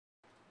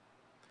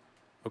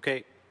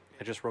Okay,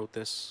 I just wrote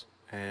this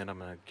and I'm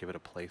gonna give it a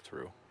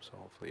playthrough. So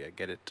hopefully I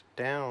get it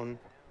down.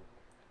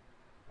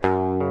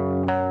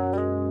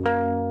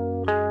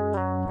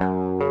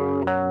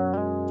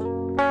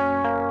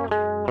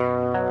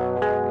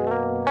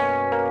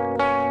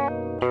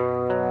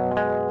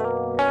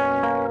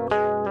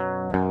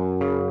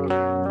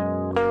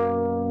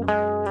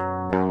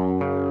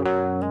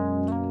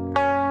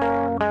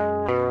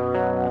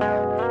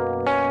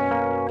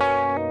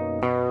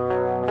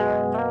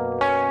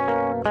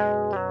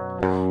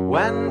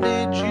 When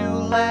did you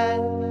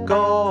let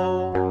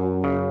go?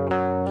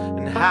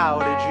 And how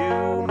did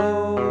you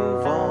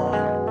move on?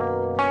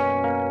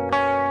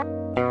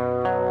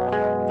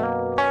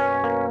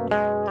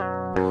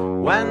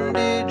 When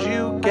did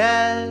you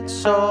get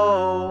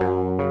so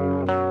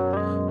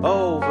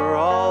over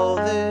all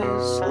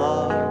this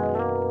love?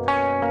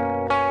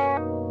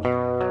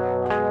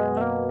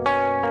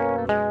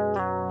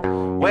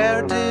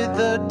 Where did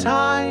the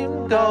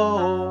time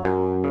go?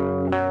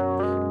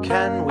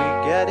 Can we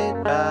get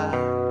it back?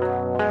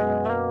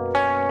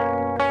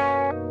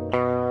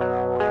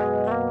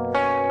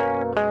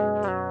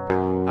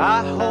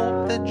 I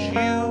hope that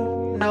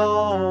you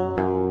know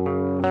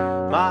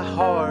my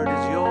heart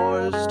is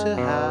yours to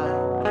have.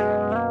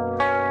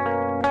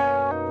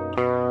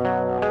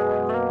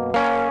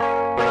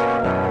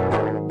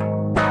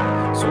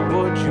 So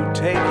would you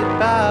take it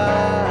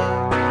back?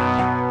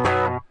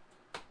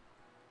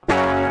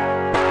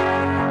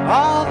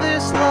 All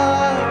this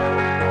love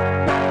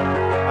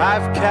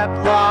I've kept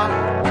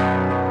locked,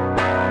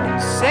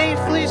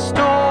 safely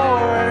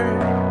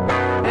stored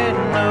in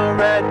the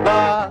red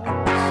box.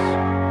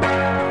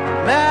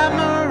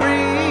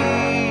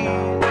 Memories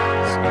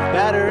of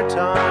better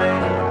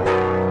times,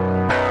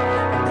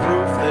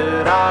 proof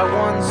that I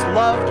once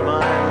loved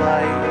my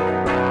life.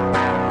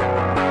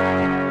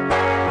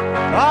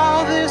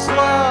 All this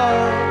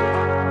love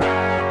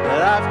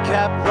that I've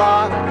kept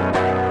locked,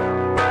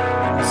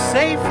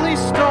 safely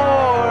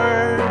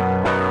stored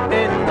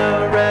in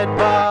the red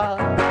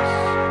box.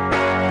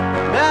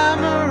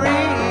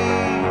 Memories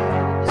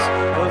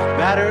of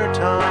better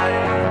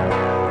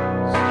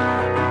times,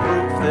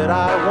 proof that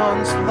I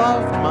once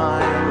loved my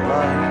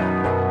life.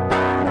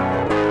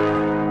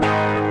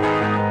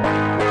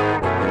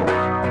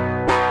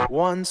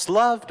 Once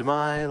loved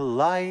my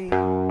life.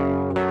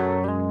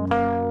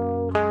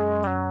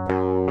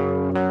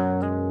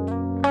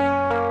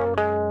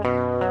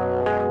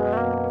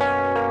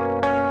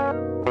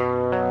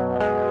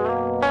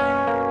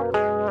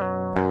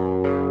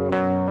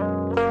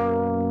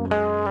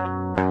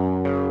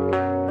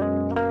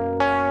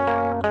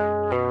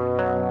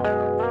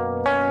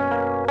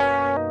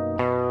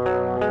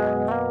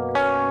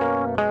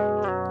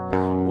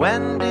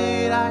 When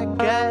did I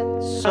get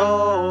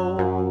so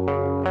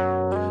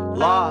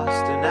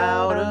lost and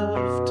out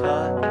of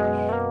touch?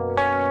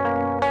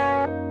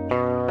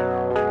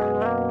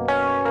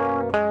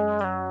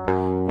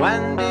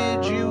 When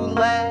did you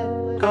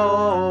let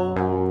go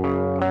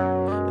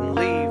and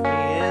leave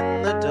me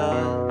in the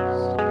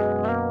dust?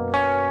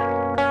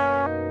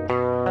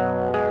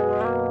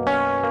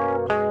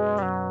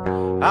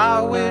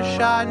 I wish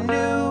I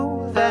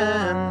knew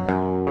then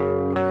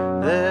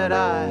that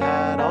I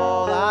had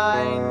all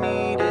I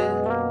needed.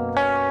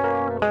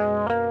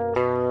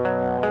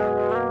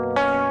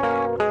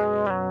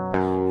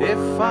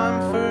 If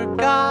I'm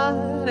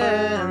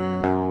forgotten,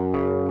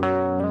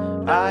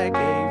 I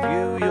gave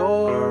you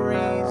your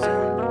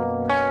reasons.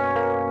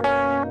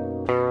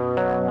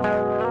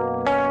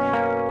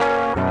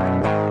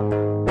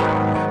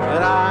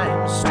 But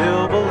I'm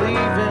still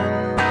believing.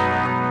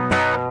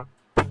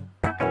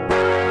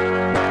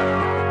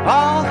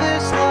 All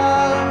this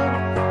love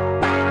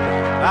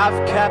I've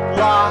kept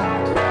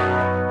locked,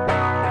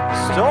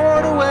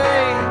 stored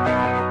away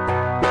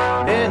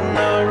in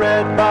the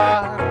red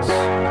box.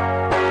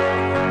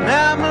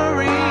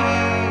 Memories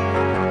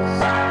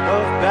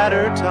of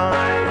better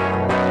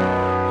times,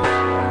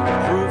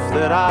 proof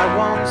that I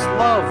once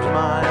loved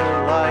my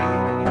life.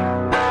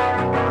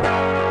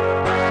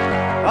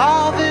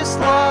 All this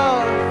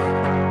love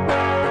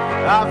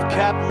I've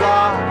kept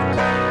locked,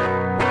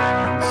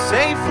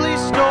 safely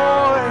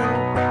stored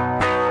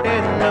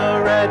in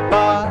the red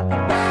box.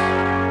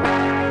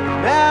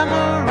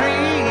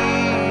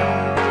 Memories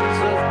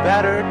of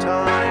better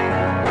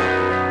times,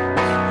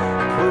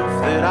 proof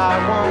that I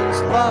once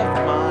loved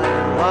my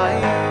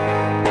life.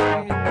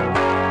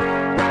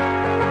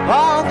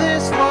 All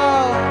this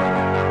love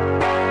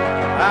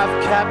I've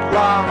kept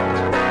locked,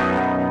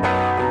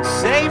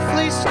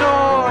 safely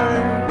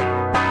stored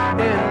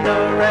in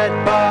the red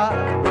box.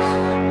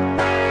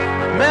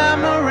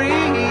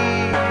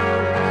 Memories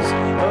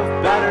of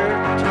better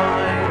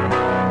times,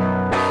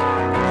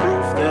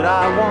 proof that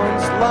I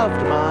once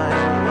loved my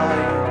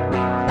life.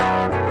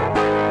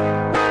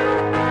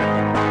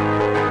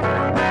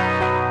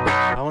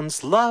 I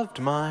once loved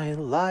my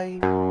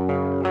life.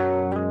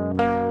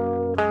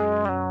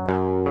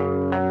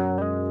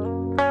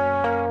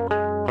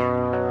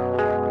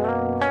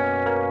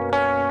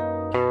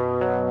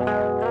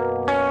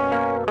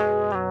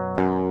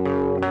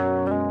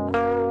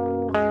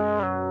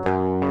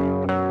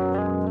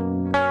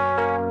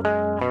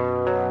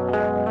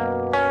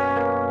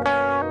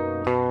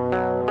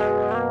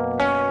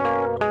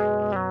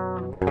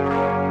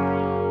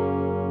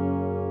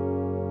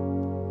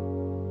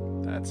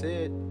 That's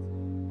it.